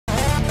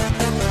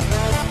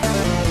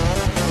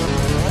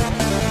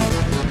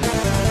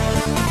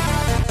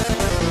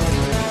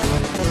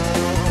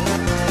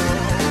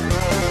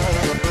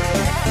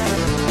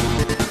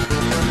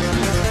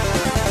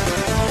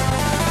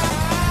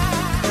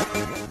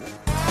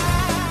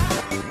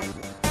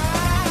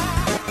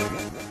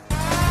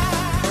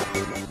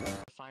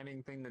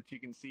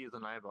see is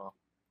an eyeball.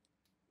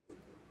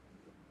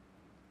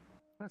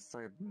 That's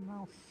their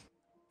mouth.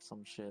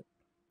 Some shit.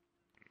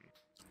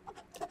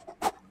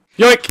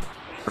 Yoink!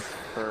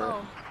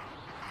 Oh.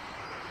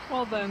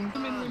 Well then,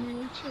 come in when we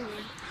were chilling.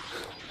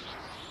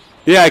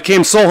 Yeah, I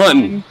came soul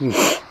hunting.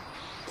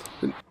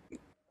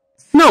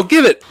 No,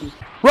 give it!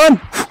 Run!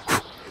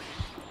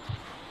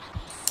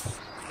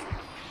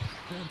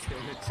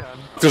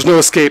 There's no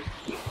escape.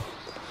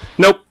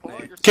 Nope.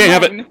 Can't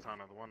have it.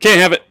 Can't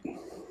have it.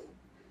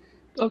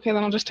 Okay,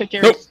 then I'll just take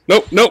yours. Nope,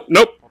 nope, nope,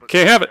 nope.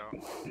 Can't have it.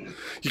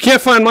 You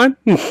can't find mine.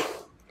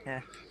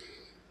 Yeah.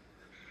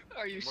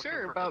 Are you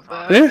sure about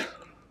that? Yeah.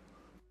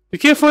 You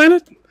can't find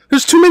it?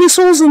 There's too many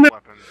souls in there.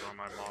 Weapons on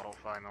my model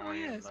finally. Oh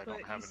yes, I but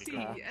don't have you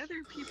any see,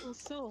 other people's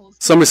souls.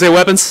 Somebody say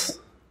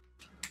weapons.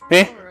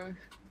 Eh? Chara.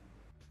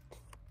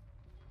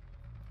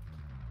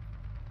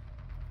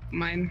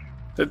 Mine.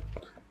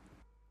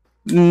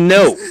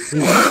 No.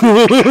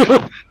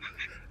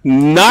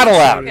 Not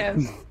allowed.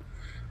 Yes.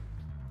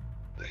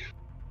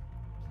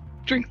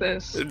 Drink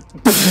this.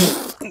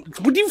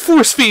 What are you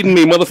force feeding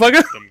me,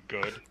 motherfucker? I'm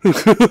good.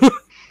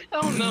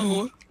 Oh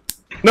no.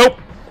 Nope.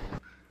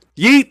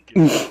 Yeet.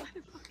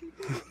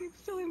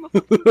 Silly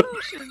motherfucking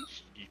potion.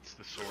 Eats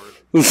the sword.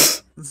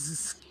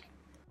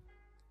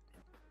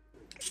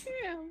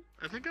 Damn.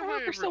 I think I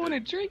offer someone a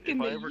drink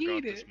and if they I ever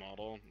yeet got this it.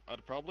 model,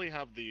 I'd probably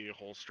have the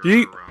holster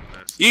Yeet. around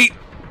this. Yeet.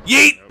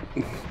 Yeet.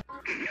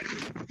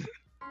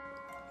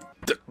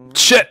 Nope.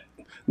 Shit.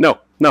 No.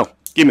 No.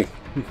 Give me.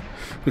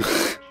 Give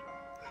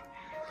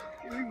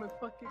me my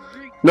fucking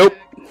drink. Nope.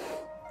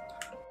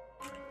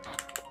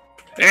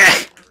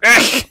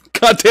 back.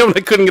 God damn it,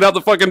 I couldn't get out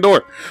the fucking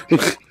door.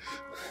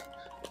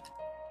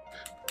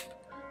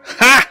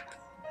 Ha!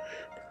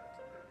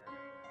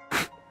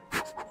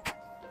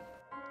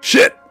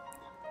 Shit!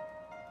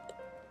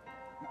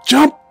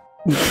 Jump!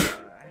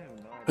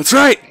 That's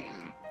right!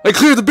 I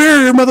cleared the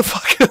barrier,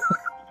 motherfucker!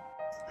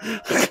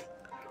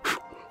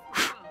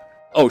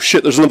 Oh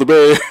shit, there's another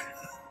barrier.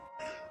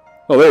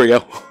 Oh, there we go.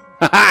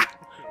 Haha!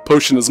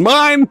 Potion is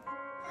mine!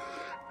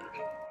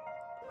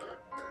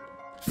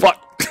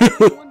 Fuck! I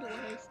wonder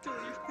why I steal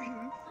your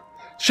things.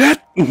 Shit!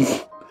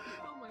 Oh,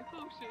 my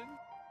potion.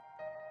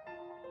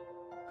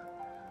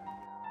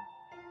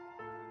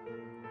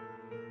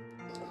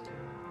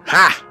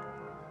 Ha!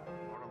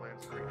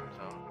 Borderlands 3 comes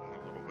out in a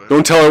little bit.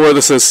 Don't tell her where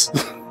this is.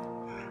 It's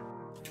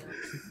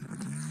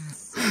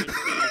easy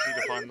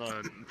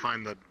to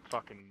find the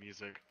fucking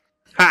music.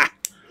 Ha!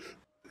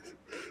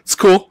 It's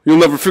cool. You'll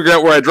never figure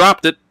out where I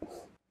dropped it.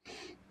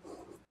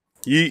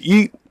 Yeet,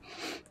 yeet.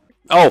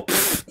 Oh,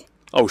 pfft.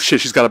 Oh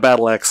shit, she's got a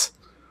battle axe.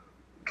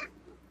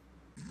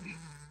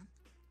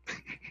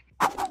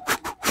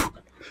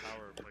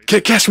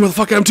 Can't catch me,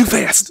 motherfucker, I'm too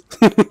fast!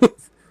 I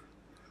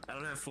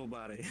don't have full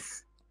body.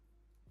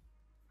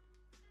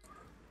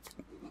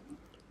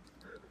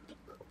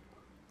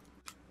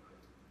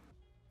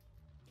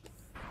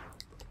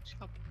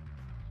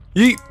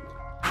 Yeet!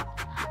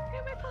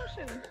 Get my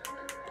potion.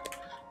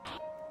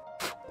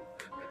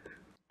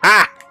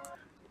 Ah!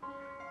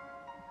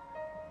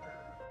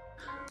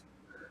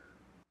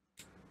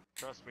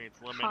 Trust me,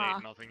 it's lemonade, Ha.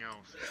 nothing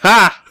else.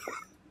 Ha!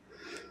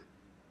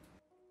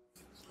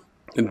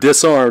 And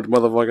disarmed,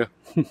 motherfucker.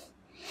 What's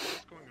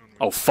going on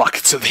with Oh fuck,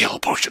 it's the yellow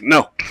potion,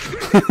 no!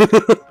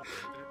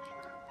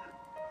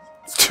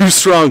 It's too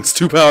strong, it's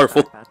too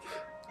powerful.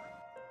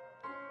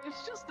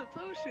 It's just a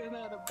potion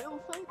that a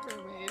Bill Cypher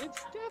made.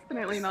 It's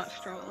definitely not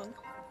strong.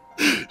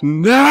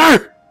 No!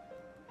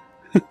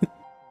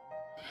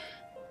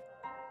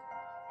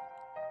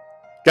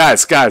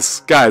 Guys.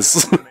 Guys,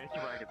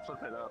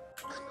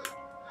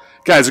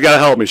 you gotta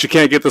help me. She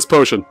can't get this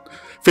potion.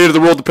 Fate of the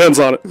world depends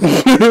on it.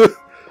 The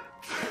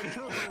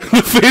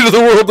fate of the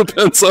world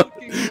depends on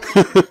it.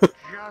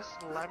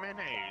 just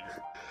lemonade.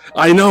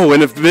 I know,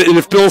 and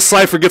if Bill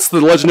Cypher gets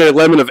the legendary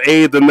lemon of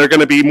aid, then they're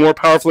gonna be more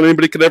powerful than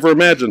anybody could ever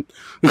imagine.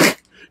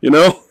 You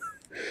know?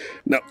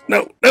 No.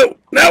 No,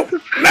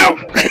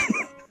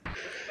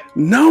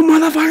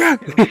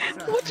 motherfucker!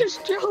 What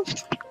just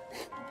jumped?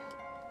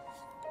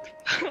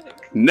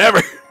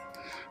 Never!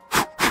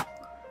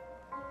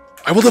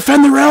 I will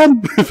defend the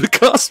realm if it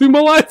costs me my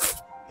life!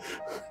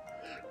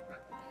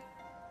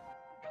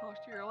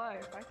 Cost you your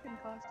life. I can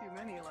cost you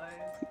many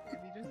lives. If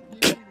you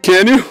just use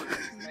Can you?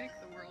 make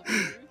the world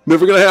better.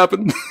 Never gonna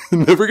happen.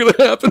 Never gonna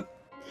happen.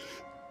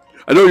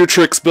 I know your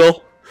tricks,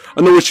 Bill.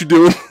 I know what you're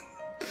doing.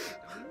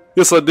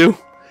 Yes, I do.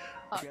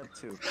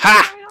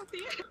 Ha! Right off the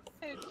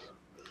edge.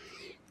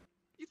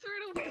 You threw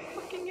it over the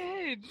fucking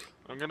edge.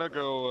 I'm gonna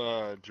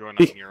go join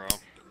up Nero.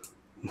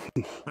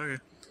 Okay. Alright,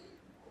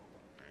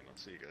 I'll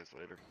see you guys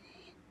later.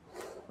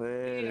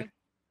 Later.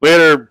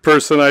 Later,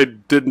 person I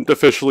didn't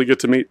officially get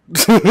to meet.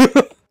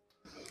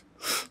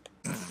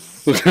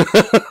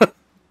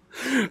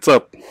 What's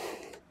up?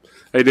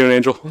 How you doing,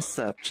 Angel? What's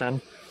up,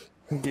 Chun?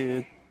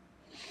 Good.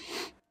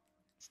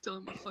 Still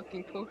in my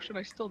fucking potion.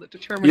 I stole the You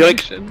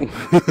determination.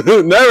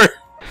 Never!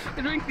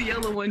 I drank the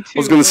yellow one too.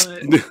 I was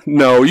gonna.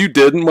 No, you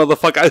didn't,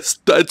 motherfucker. I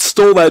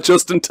stole that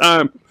just in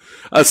time.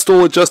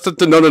 Stole adjusted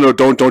to no.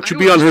 Don't you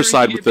be on her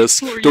side with this.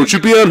 Don't you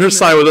be on her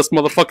side with this,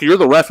 motherfucker. You're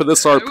the ref of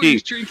this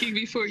RP.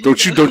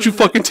 Don't you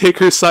fucking take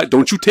her side.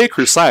 Don't you take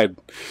her side.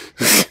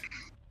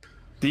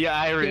 The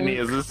irony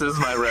is this is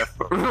my ref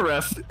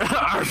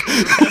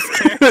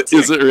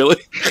Is it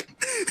really?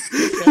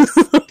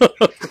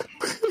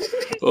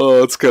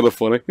 Oh, it's kind of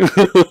funny.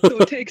 So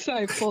takes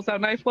knife, pulls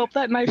out knife. Well,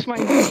 that knife's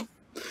mine.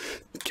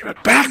 Give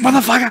it back,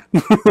 motherfucker!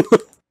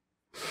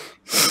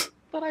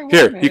 But I want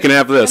Here, it, you can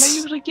have this. and I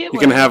usually get You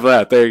can have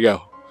that. There you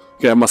go.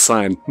 You can have my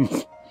sign.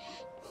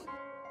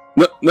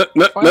 No.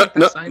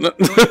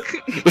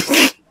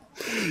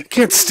 You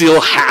can't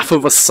steal half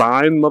of a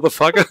sign,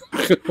 motherfucker.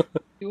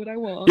 Do what I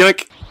want.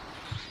 Yoink.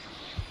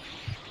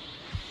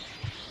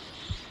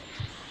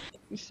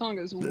 This song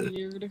is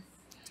weird.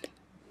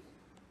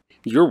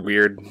 You're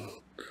weird.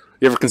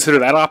 You ever consider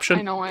that option?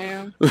 I know I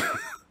am.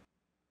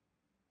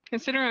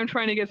 Considering I'm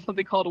trying to get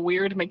something called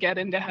Weird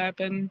Mageddon to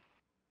happen.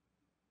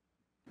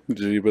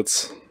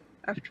 Jeebits.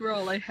 After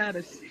all, I had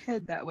a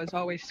head that was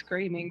always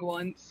screaming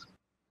once.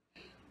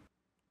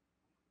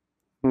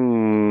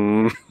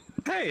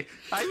 Hey,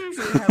 I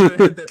usually have a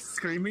head that's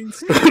screaming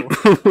too.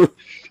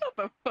 Shut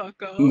the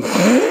fuck up.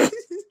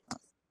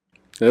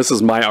 This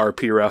is my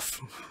RP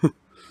ref.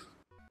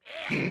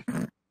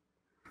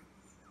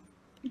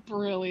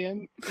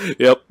 Brilliant.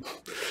 Yep.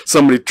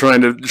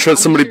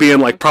 Somebody being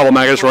like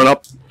problematic, run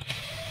up.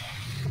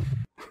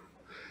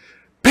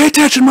 Pay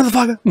attention,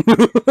 motherfucker!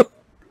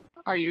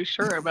 Are you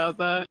sure about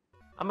that?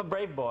 I'm a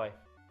brave boy.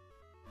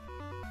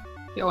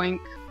 Yoink.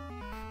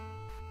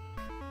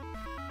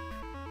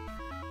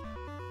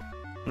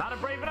 Not a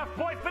brave enough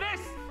boy for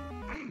this!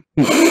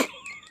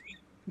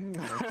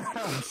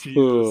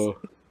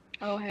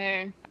 Oh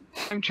hey.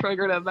 I'm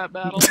triggered at that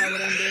battle, how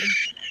it ended.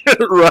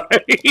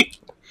 Right.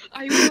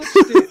 I watched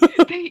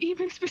it. They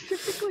even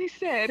specifically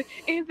said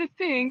in the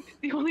thing,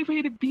 the only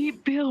way to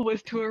beat Bill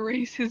was to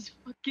erase his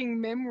fucking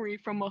memory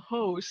from a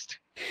host.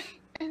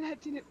 And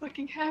that didn't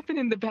fucking happen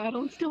in the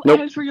battle, and still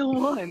Azrael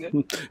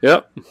won.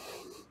 Yep.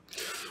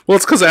 Well,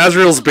 it's because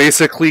Azrael's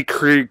basically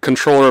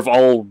controller of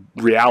all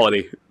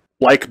reality.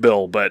 Like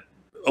Bill, but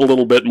a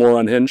little bit more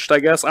unhinged, I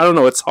guess. I don't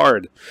know, it's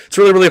hard. It's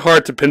really, really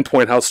hard to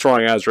pinpoint how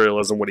strong Azrael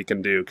is and what he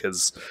can do,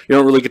 because you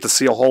don't really get to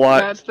see a whole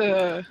lot. That's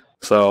the...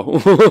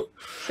 So...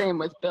 Same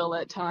with Bill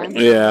at times.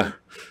 Yeah.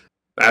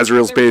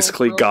 Azrael's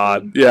basically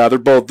God. Yeah, they're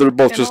both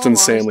just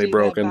insanely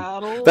broken.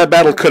 That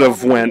battle could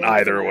have went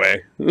either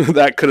way.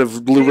 That could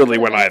have really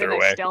went either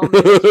way.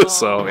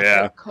 So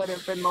yeah. It could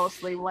have been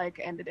mostly like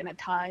ended in a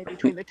tie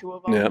between the two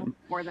of them. Yep.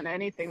 More than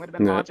anything would have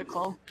been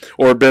logical.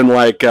 Or been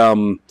like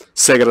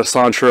Sega de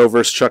Sancho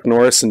versus Chuck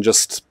Norris and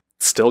just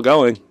still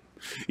going.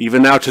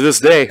 Even now to this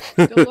day,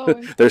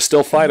 they're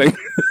still fighting.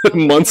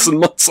 Months and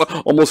months,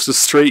 almost a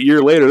straight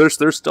year later,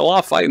 they're still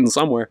off fighting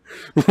somewhere,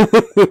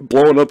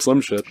 blowing up some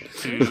shit.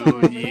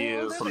 2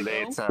 years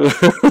later.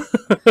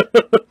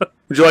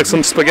 Would you like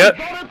some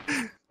spaghetti?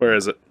 Where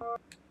is it?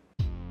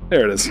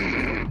 There it is.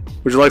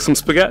 Would you like some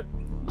spaghetti?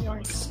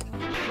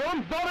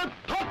 Somebody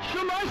touch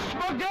my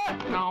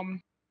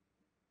spaghetti!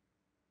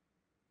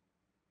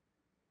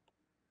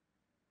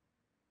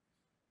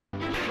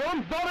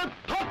 Somebody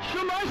touch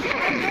my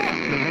spaghetti!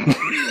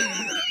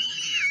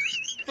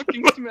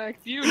 Fucking smack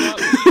you, not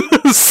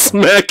me.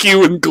 Smack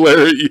you and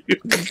glare at you.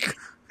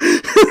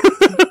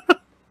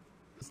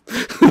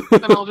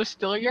 Then I'll just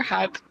steal your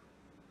hat.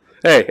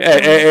 Hey,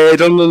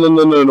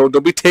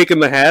 don't be taking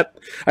the hat.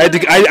 I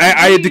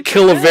had to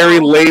kill a very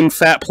lame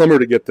fat plumber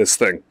to get this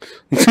thing.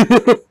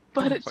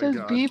 But it says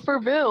B for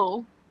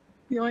Bill.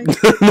 No,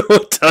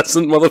 it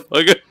doesn't,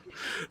 motherfucker. It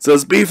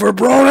says B for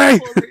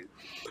Brody.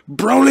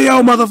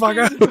 Brolio,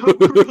 motherfucker!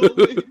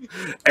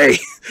 Hey,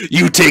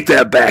 you take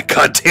that back,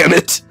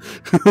 goddammit!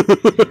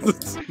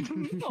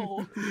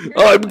 No,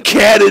 I'm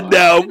catted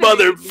now,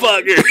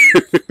 motherfucker!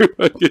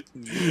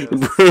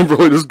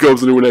 Bro just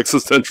goes into an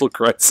existential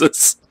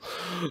crisis.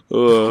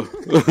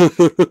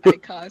 I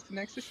caused an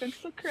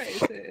existential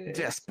crisis.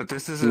 Yes, but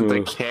this isn't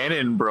the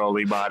canon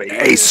Broly body.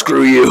 Hey,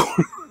 screw you!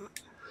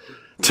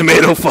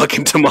 Tomato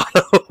fucking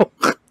tomato!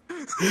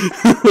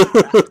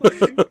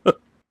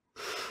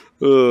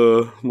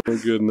 My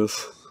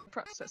goodness.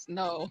 Process,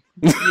 no.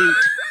 What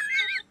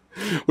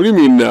do you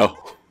mean, no?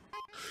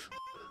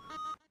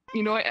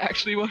 You know, I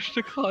actually watched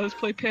a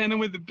cosplay panel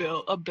with a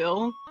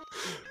Bill,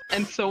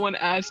 and someone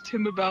asked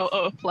him about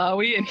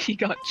Flowey, and he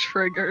got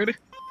triggered.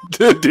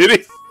 Did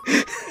he?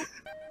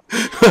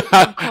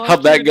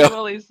 How'd that go?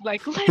 Well, he's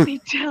like, let me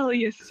tell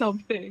you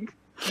something.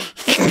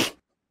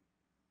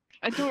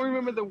 I don't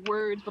remember the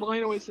words, but all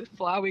I know is that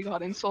Flowey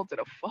got insulted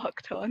a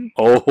fuck ton.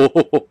 Oh.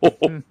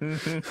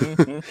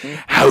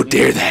 How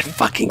dare that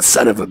fucking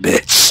son of a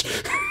bitch!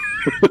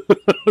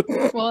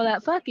 Well,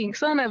 that fucking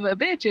son of a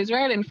bitch is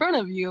right in front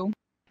of you.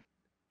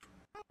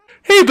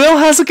 Hey, Bill,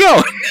 how's it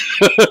going?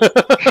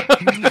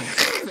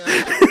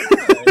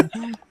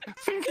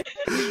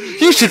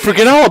 You should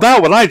forget all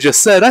about what I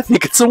just said. I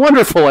think it's a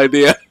wonderful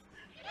idea.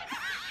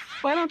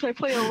 Why don't I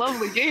play a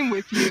lovely game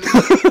with you?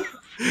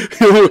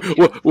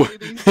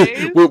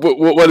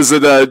 What is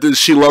it?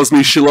 She loves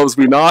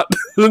me not?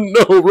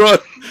 No, run.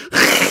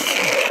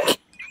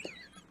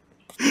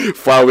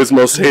 Flowey's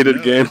most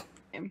hated game.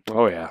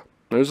 Oh yeah,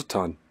 there's a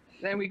ton.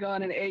 Then we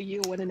got an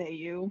AU and an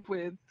AU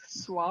with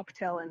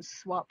Swaptel and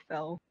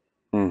Swapfell.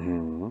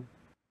 Mm-hmm.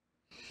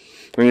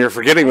 And you're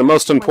forgetting the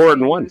most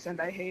important one.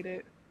 And I hate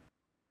it.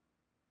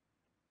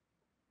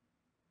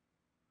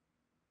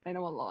 I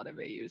know a lot of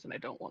AUs and I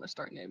don't want to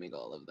start naming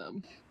all of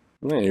them.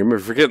 Yeah, you're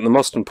forgetting the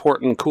most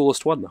important,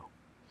 coolest one, though.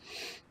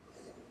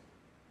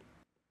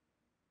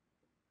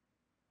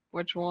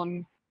 Which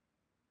one?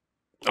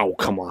 Oh,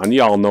 come on.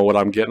 Y'all know what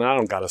I'm getting. I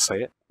don't gotta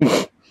say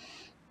it.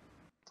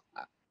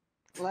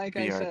 Like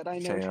I said, I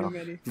know too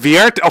many.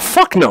 VR... Oh,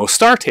 fuck no.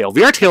 Startail.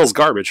 VRtail's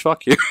garbage.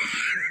 Fuck you.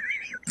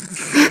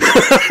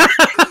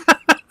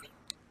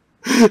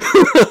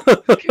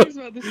 Who cares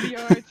about this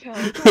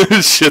VRtail?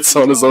 Shits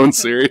on his own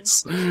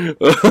series.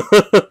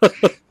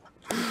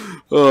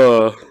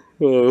 Oh,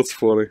 that's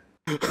funny.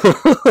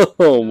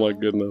 Oh my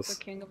goodness.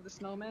 The King of the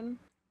Snowmen?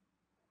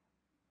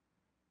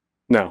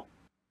 No.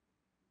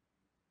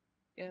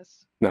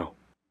 Yes. No.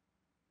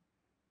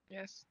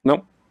 Yes.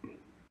 Nope.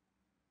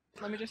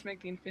 Let me just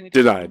make the Infinity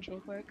Denied.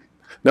 real quick.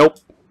 Nope.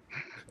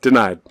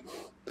 Denied.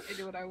 I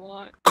do what I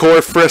want.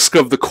 Core Frisk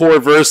of the Core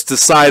Verse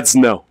decides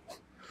no.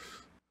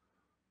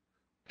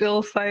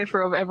 Bill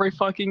Cypher of every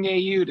fucking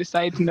AU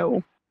decides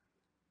no.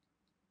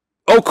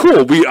 Oh,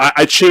 cool.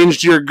 I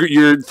changed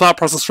your thought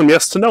process from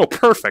yes to no.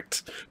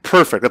 Perfect.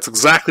 Perfect. That's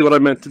exactly what I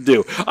meant to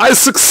do. I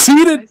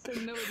succeeded.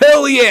 No,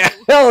 Hell yeah.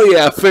 Hell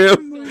yeah,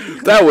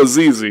 fam. That was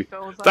easy.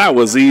 That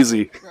was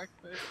easy.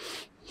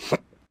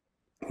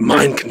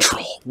 Mind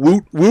control.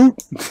 Woot woot.